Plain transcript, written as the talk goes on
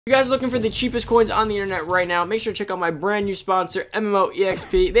If you guys are looking for the cheapest coins on the internet right now, make sure to check out my brand new sponsor,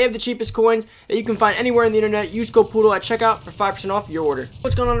 MMOEXP. They have the cheapest coins that you can find anywhere on the internet. Use code Poodle at checkout for 5% off your order.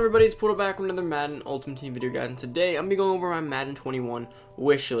 What's going on, everybody? It's Poodle back with another Madden Ultimate Team video guide, and today I'm going to be going over my Madden 21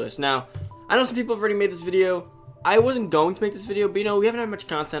 wish list. Now, I know some people have already made this video. I wasn't going to make this video, but you know, we haven't had much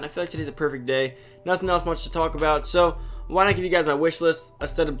content. I feel like today's a perfect day. Nothing else much to talk about, so why not give you guys my wish list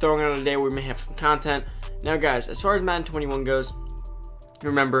instead of throwing it on a day where we may have some content. Now, guys, as far as Madden 21 goes,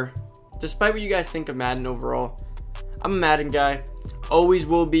 remember, despite what you guys think of Madden overall, I'm a Madden guy. Always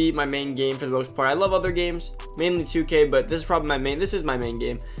will be my main game for the most part. I love other games, mainly 2K, but this is probably my main. This is my main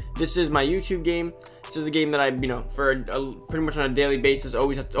game. This is my YouTube game. This is a game that I, for pretty much on a daily basis,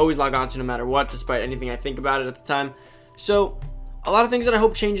 always log on to no matter what, despite anything I think about it at the time. So, a lot of things that I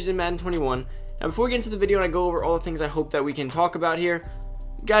hope changes in Madden 21. Now, before we get into the video and I go over all the things I hope that we can talk about here,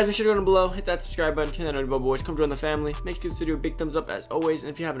 guys, make sure to go down below, hit that subscribe button, turn that notification bell, boys. Come join the family. Make sure to give this video a big thumbs up as always.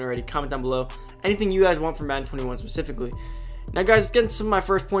 And if you haven't already, comment down below anything you guys want from Madden 21 specifically. Now, guys, let's get into some of my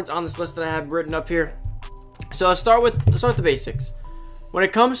first points on this list that I have written up here. So let's start with the basics. When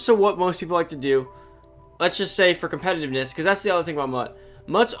it comes to what most people like to do, let's just say for competitiveness, because that's the other thing about MUT.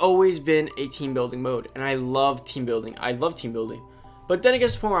 MUT's always been a team building mode, and I love team building. I love team building. But then it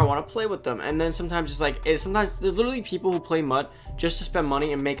gets to the point where I want to play with them, and then sometimes it's like, sometimes there's literally people who play MUT just to spend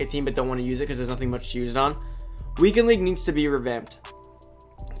money and make a team but don't want to use it because there's nothing much to use it on. Weekend League needs to be revamped.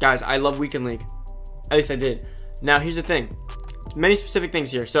 Guys, I love Weekend League. At least I did. Now, here's the thing. Many specific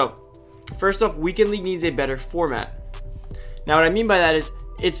things here. So, first off, Weekend League needs a better format. Now, what I mean by that is,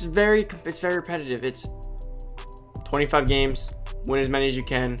 it's very repetitive. It's 25 games, win as many as you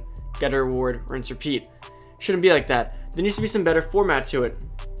can, get a reward, rinse, repeat. Shouldn't be like that. There needs to be some better format to it.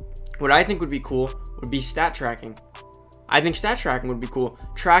 What I think would be cool would be stat tracking. I think stat tracking would be cool.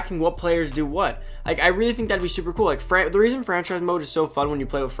 Tracking what players do what. Like, I really think that'd be super cool. Like, the reason franchise mode is so fun when you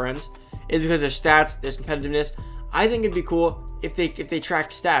play with friends is because there's stats, there's competitiveness. I think it'd be cool if they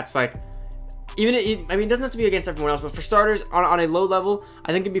tracked stats. Like, I mean, it doesn't have to be against everyone else, but for starters, on a low level,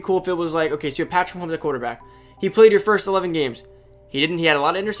 I think it'd be cool if it was like, okay, so you have Patrick Mahomes at quarterback. He played your first 11 games. He had a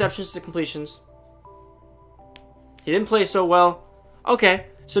lot of interceptions to completions. He didn't play so well. Okay,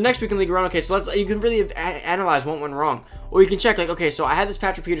 so next week in League Around, okay, so you can really analyze what went wrong. Or you can check, like, okay, so I had this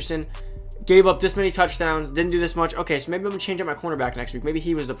Patrick Peterson, gave up this many touchdowns, didn't do this much. Okay, so maybe I'm going to change up my cornerback next week. Maybe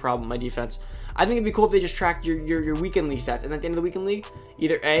he was the problem, my defense. I think it'd be cool if they just tracked your Weekend League stats. And at the end of the Weekend League,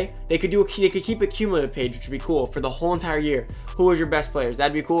 either A, they could keep a cumulative page, which would be cool, for the whole entire year. Who was your best players?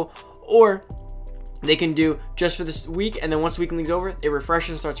 That'd be cool. Or they can do just for this week, and then once the Weekend League's over, it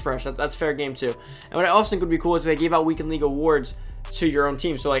refreshes and starts fresh. That's fair game too. And what I also think would be cool is if they gave out Weekend League awards to your own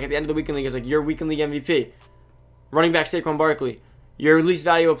team. So like at the end of the Weekend League, it's like your Weekend League MVP, running back Saquon Barkley, your least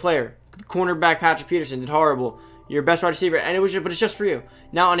valuable player, cornerback Patrick Peterson did horrible, your best wide receiver, and but it's just for you.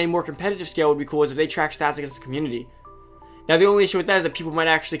 Now on a more competitive scale, would be cool is if they track stats against the community. Now the only issue with that is that people might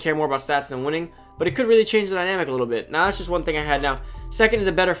actually care more about stats than winning, but it could really change the dynamic a little bit. Now that's just one thing I had. Now second is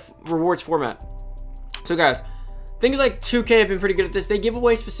a better rewards format. So guys, things like 2K have been pretty good at this. They give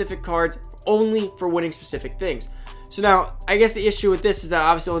away specific cards only for winning specific things. So now, I guess the issue with this is that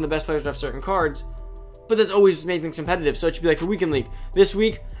obviously only the best players have certain cards, but that's always made things competitive. So it should be like for Weekend League. This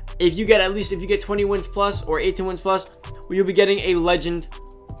week, if you get 20 wins plus or 18 wins plus, well, you'll be getting a legend,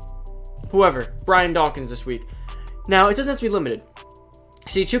 whoever, Brian Dawkins this week. Now, it doesn't have to be limited.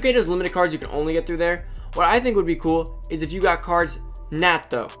 See, 2K does limited cards you can only get through there. What I think would be cool is if you got cards Nat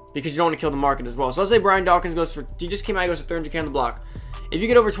though, because you don't want to kill the market as well. So let's say Brian Dawkins goes for, he just came out, he goes for 300k on the block. If you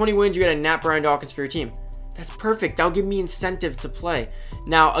get over 20 wins, you get a Nat Brian Dawkins for your team. That's perfect. That'll give me incentive to play.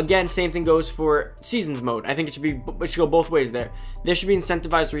 Now, again, same thing goes for seasons mode. I think it should go both ways there. There should be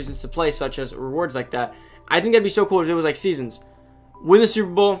incentivized reasons to play, such as rewards like that. I think that'd be so cool if it was like seasons. Win the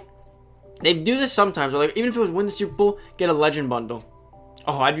Super Bowl. They do this sometimes. Or like, even if it was win the Super Bowl, get a legend bundle.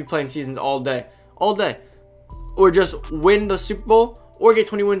 Oh, I'd be playing seasons all day. All day. Or just win the Super Bowl, or get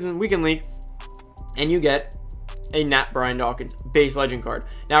 20 wins in the Weekend League, and you get a Nat Brian Dawkins base legend card.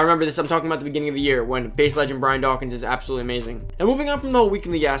 Now remember this, I'm talking about the beginning of the year when base legend Brian Dawkins is absolutely amazing. Now moving on from the whole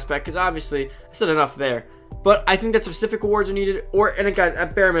Weekend League aspect, because obviously I said enough there, but I think that specific awards are needed, and guys,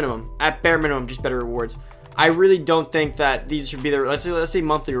 at bare minimum, just better rewards. I really don't think that these should be the, let's say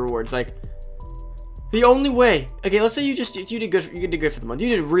monthly rewards. Like, the only way, okay, let's say you did good for the month. You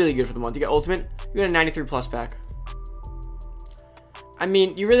did really good for the month. You got ultimate, you got a 93 plus pack. I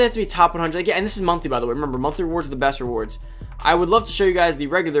mean, you really have to be top 100. Again, and this is monthly, by the way. Remember, monthly rewards are the best rewards. I would love to show you guys the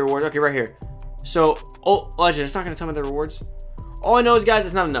regular rewards. Okay, right here. So, legend, it's not going to tell me the rewards. All I know is, guys,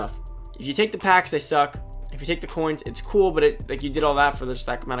 it's not enough. If you take the packs, they suck. If you take the coins, it's cool, but like you did all that for just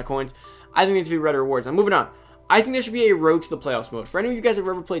that amount of coins. I think it needs to be better rewards. Now, moving on. I think there should be a road to the playoffs mode. For any of you guys who have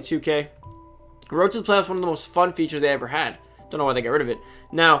ever played 2K, road to the playoffs is one of the most fun features they ever had. Don't know why they got rid of it.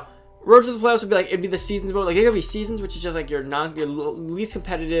 Now, road to the playoffs would be like, it'd be the seasons mode. Like, it could be seasons, which is just like your least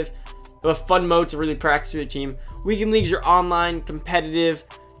competitive, but fun mode to really practice with your team. Weekend leagues, your online, competitive,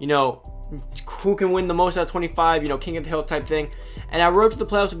 you know, who can win the most out of 25, you know, king of the hill type thing. And now road to the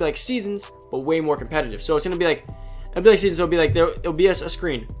playoffs would be like seasons, but way more competitive. So it's going to be like, it'll be like seasons, so it'll be like, it'll be a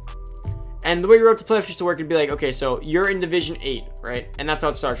screen. And the way road to playoffs used to work, it'd be like, okay, so you're in Division 8, right? And that's how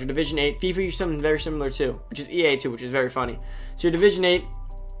it starts. You're Division 8. FIFA, you're something very similar too, which is EA too, which is very funny. So you're Division 8.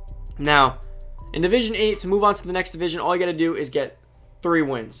 Now, in Division 8, to move on to the next division, all you got to do is get 3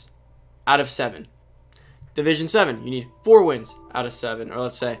 wins out of 7. Division 7, you need 4 wins out of 7, or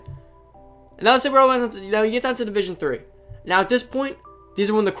let's say. And now let's say we're all, you know, you get down to Division 3. Now at this point,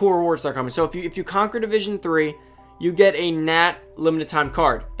 these are when the cool rewards start coming. So if you conquer Division 3, you get a Nat limited time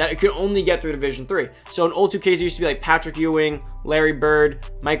card that you can only get through Division 3. So in old 2Ks, it used to be like Patrick Ewing, Larry Bird,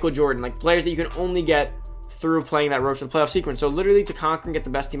 Michael Jordan, like players that you can only get through playing that road to the playoff sequence. So literally to conquer and get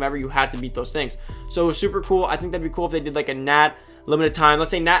the best team ever, you had to beat those things. So it was super cool. I think that'd be cool if they did like a Nat limited time. Let's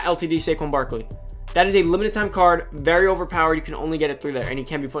say Nat LTD Saquon Barkley. That is a limited time card, very overpowered. You can only get it through there, and you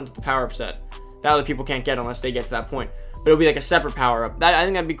can't be put into the power up set. That other people can't get unless they get to that point. But it'll be like a separate power up. I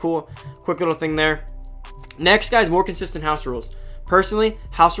think that'd be cool. Quick little thing there. Next, guys, more consistent house rules. Personally,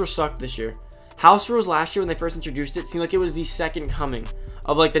 house rules sucked this year. House rules last year when they first introduced it seemed like it was the second coming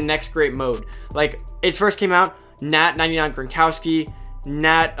of like the next great mode. Like it first came out, Nat 99 Gronkowski,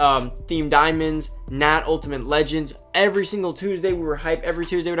 Nat Theme Diamonds, Nat Ultimate Legends. Every single Tuesday we were hyped. Every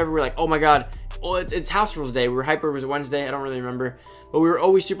Tuesday, whatever, we were like, oh my god, oh, it's house rules day. We were hyped. Or was it Wednesday? I don't really remember. But we were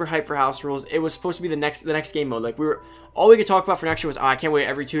always super hyped for house rules. It was supposed to be the next game mode. Like all we could talk about for next year was, oh, I can't wait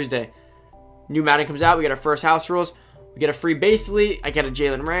every Tuesday. New Madden comes out. We get our first house rules. We get a free basically. I get a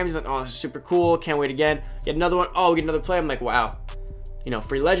Jalen Ramsey. I'm like, oh, this is super cool. Can't wait again. Get another one. Oh, we get another play. I'm like, wow. You know,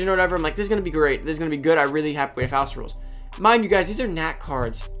 free legend or whatever. I'm like, this is going to be great. This is going to be good. I really happy we have house rules. Mind you guys, these are Nat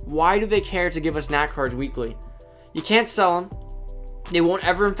cards. Why do they care to give us Nat cards weekly? You can't sell them. They won't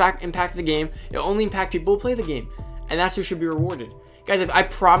ever impact the game. It'll only impact people who play the game. And that's who should be rewarded. Guys, I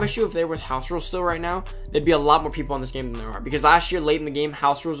promise you, if there was house rules still right now, there'd be a lot more people on this game than there are. Because last year, late in the game,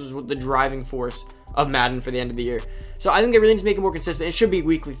 house rules was the driving force of Madden for the end of the year. So I think they really need to make it more consistent. It should be a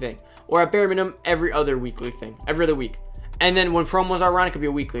weekly thing. Or at bare minimum, every other weekly thing. Every other week. And then when promos are around, it could be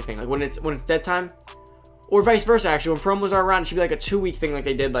a weekly thing. Like when it's dead time. Or vice versa, actually. When promos are around, it should be like a 2-week thing like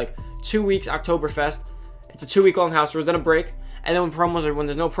they did. Like 2 weeks, Oktoberfest. It's a 2-week long house rules, then a break. And then when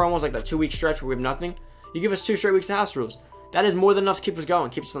there's no promos, like that 2-week stretch where we have nothing, you give us 2 straight weeks of house rules. That is more than enough to keep us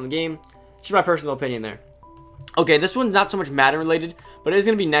going, keep us on the game. Just my personal opinion there. Okay, this one's not so much Madden related, but it is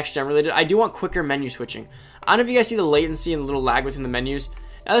going to be next gen related. I do want quicker menu switching. I don't know if you guys see the latency and the little lag between the menus.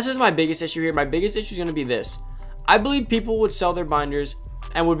 Now, this is my biggest issue here. My biggest issue is going to be this. I believe people would sell their binders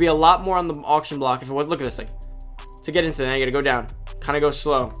and would be a lot more on the auction block if it was. Look at this. Like, to get into that, now you got to go down. Kind of go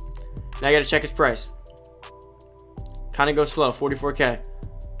slow. Now you got to check his price. Kind of go slow. 44K.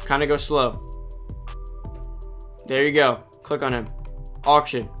 Kind of go slow. There you go. Click on him.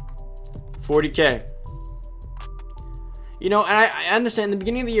 Auction. 40K. You know, and I understand in the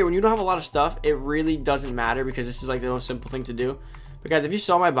beginning of the year when you don't have a lot of stuff, it really doesn't matter because this is like the most simple thing to do. Because if you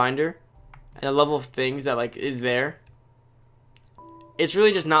saw my binder and the level of things that like is there, it's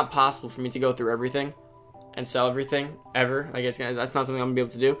really just not possible for me to go through everything and sell everything ever. I guess that's not something I'm gonna be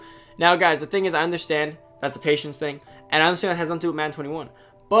able to do. Now, guys, the thing is, I understand that's a patience thing, and I understand that has nothing to do with Madden 21.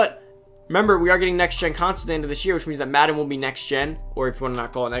 But remember, we are getting next gen consoles at the end of this year, which means that Madden will be next gen, or if you want to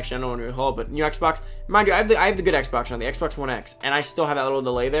not call it next gen, I don't want to call it, but new Xbox. Mind you, I have the good Xbox now, the Xbox One X, and I still have that little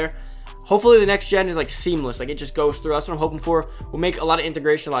delay there. Hopefully, the next gen is like seamless, like it just goes through. That's what I'm hoping for. We'll make a lot of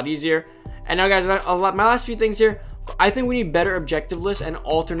integration a lot easier. And now, guys, my last few things here. I think we need better objective lists and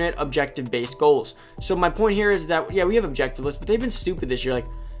alternate objective-based goals. So my point here is that, yeah, we have objective lists, but they've been stupid this year. Like,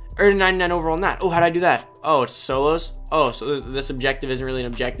 earn 99 overall on that. Oh, how'd I do that? Oh, it's solos. Oh, so this objective isn't really an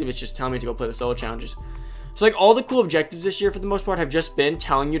objective. It's just telling me to go play the solo challenges. So, like, all the cool objectives this year, for the most part, have just been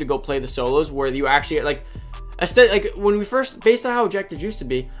telling you to go play the solos, where you actually, like, when we first, based on how objectives used to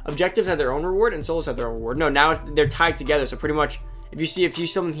be, objectives had their own reward and solos had their own reward. No, now they're tied together. So pretty much, if you see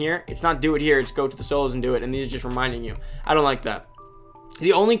something here, it's not do it here, it's go to the solos and do it, and these are just reminding you. I don't like that.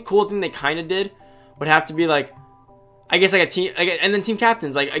 The only cool thing they kind of did would have to be like, I guess like a team, and then team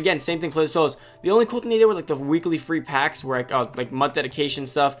captains, like again, same thing, play the solos. The only cool thing they did was like the weekly free packs, where like month dedication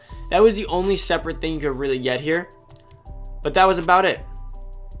stuff. That was the only separate thing you could really get here, but that was about it.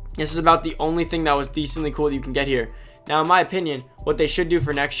 This is about the only thing that was decently cool that you can get here. Now, in my opinion, what they should do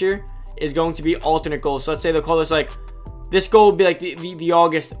for next year is going to be alternate goals. So let's say they'll call this like, this goal would be like the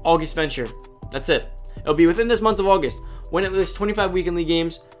August venture. That's it. It'll be within this month of August. Win at least 25 weekend league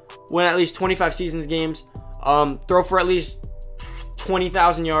games. Win at least 25 seasons games. Throw for at least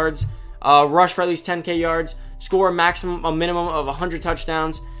 20,000 yards. Rush for at least 10K yards. Score a minimum of 100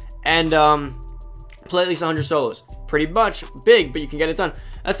 touchdowns. And play at least 100 solos. Pretty much big, but you can get it done.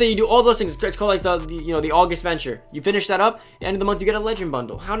 Let's say you do all those things. It's called like the August venture. You finish that up, at the end of the month you get a legend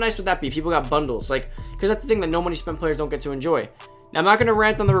bundle. How nice would that be? People got bundles, like, because that's the thing that no money spent players don't get to enjoy. Now I'm not gonna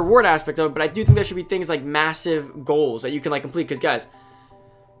rant on the reward aspect of it, but I do think there should be things like massive goals that you can like complete. Because guys,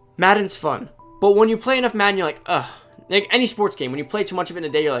 Madden's fun, but when you play enough Madden, you're like, ugh. Like any sports game, when you play too much of it in a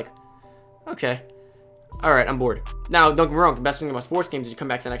day, you're like, okay. Alright, I'm bored. Now, don't get me wrong, the best thing about sports games is you come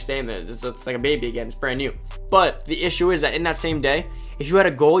back the next day and it's like a baby again, it's brand new. But the issue is that in that same day, if you had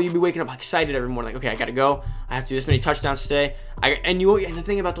a goal, you'd be waking up excited every morning, like, okay, I gotta go, I have to do this many touchdowns today. And the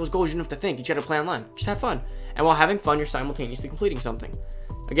thing about those goals, you don't have to think, you just gotta play online, just have fun. And while having fun, you're simultaneously completing something.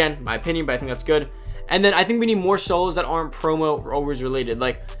 Again, my opinion, but I think that's good. And then I think we need more solos that aren't promo or always related.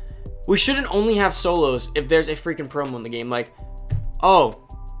 Like, we shouldn't only have solos if there's a freaking promo in the game. Like, oh,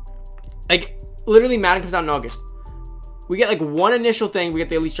 like, literally Madden comes out in August. We get like one initial thing, we get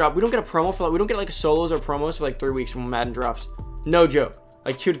the Elite drop. We don't get a promo for like, we don't get like solos or promos for like 3 weeks when Madden drops. No joke.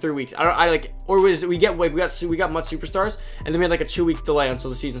 Like 2 to 3 weeks. We got Mud Superstars, and then we had like a 2-week delay until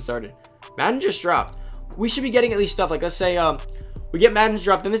the season started. Madden just dropped. We should be getting at least stuff like, let's say we get Madden's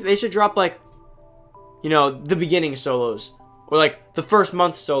dropped, then they should drop like, you know, the beginning solos, or like the first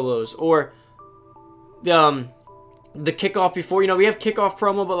month solos, or the kickoff before. You know, we have kickoff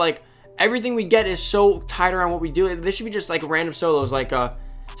promo, but like everything we get is so tied around what we do. This should be just like random solos, like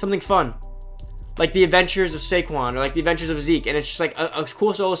something fun, like the Adventures of Saquon, or like the Adventures of Zeke, and it's just like a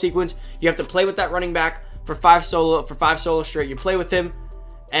cool solo sequence. You have to play with that running back for 5 solo straight. You play with him,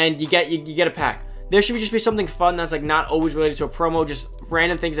 and you get a pack. There should just be something fun that's like not always related to a promo, just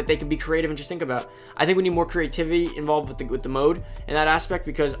random things that they can be creative and just think about. I think we need more creativity involved with the mode in that aspect,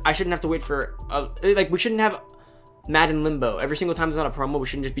 because I shouldn't have to wait for like, we shouldn't have Madden limbo every single time there's not a promo. We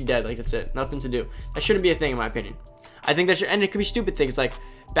shouldn't just be dead, like that's it, nothing to do. That shouldn't be a thing in my opinion. I think that should, and it could be stupid things like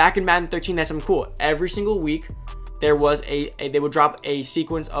back in Madden 13, that's something cool. Every single week there was they would drop a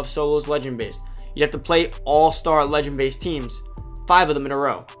sequence of solos legend based. You'd have to play all-star legend based teams, 5 of them in a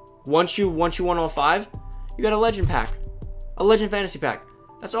row. Once you won all 5, you got a legend pack, a legend fantasy pack.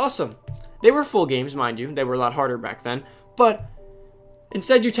 That's awesome. They were full games, mind you. They were a lot harder back then, but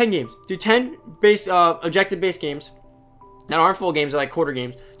instead do 10 games. Do 10 objective-based games that aren't full games, they're like quarter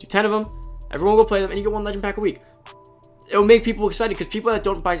games. Do 10 of them. Everyone will go play them, and you get 1 legend pack a week. It'll make people excited, because people that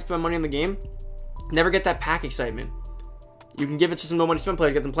don't spend money on the game never get that pack excitement. You can give it to some no money spend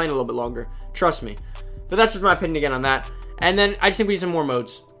players, get them playing a little bit longer. Trust me. But that's just my opinion again on that. And then I just think we need some more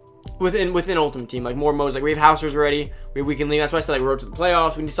modes within Ultimate Team, like more modes. Like we have Housers already, we have Weekend League. That's why I said like Road to the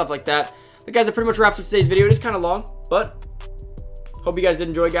Playoffs. We need stuff like that. But guys, that pretty much wraps up today's video. It is kind of long, but hope you guys did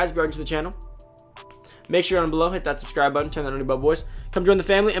enjoy, guys. If you're new to the channel, make sure down below hit that subscribe button, turn that on your bell, boys. Come join the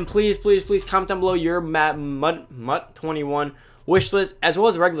family, and please comment down below your Mutt 21 wish list, as well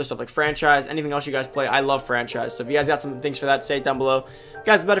as regular stuff like franchise, anything else you guys play. I love franchise, so if you guys got some things for that, say it down below. Guys,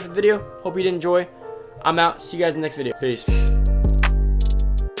 that's about it for the video. Hope you did enjoy. I'm out. See you guys in the next video. Peace.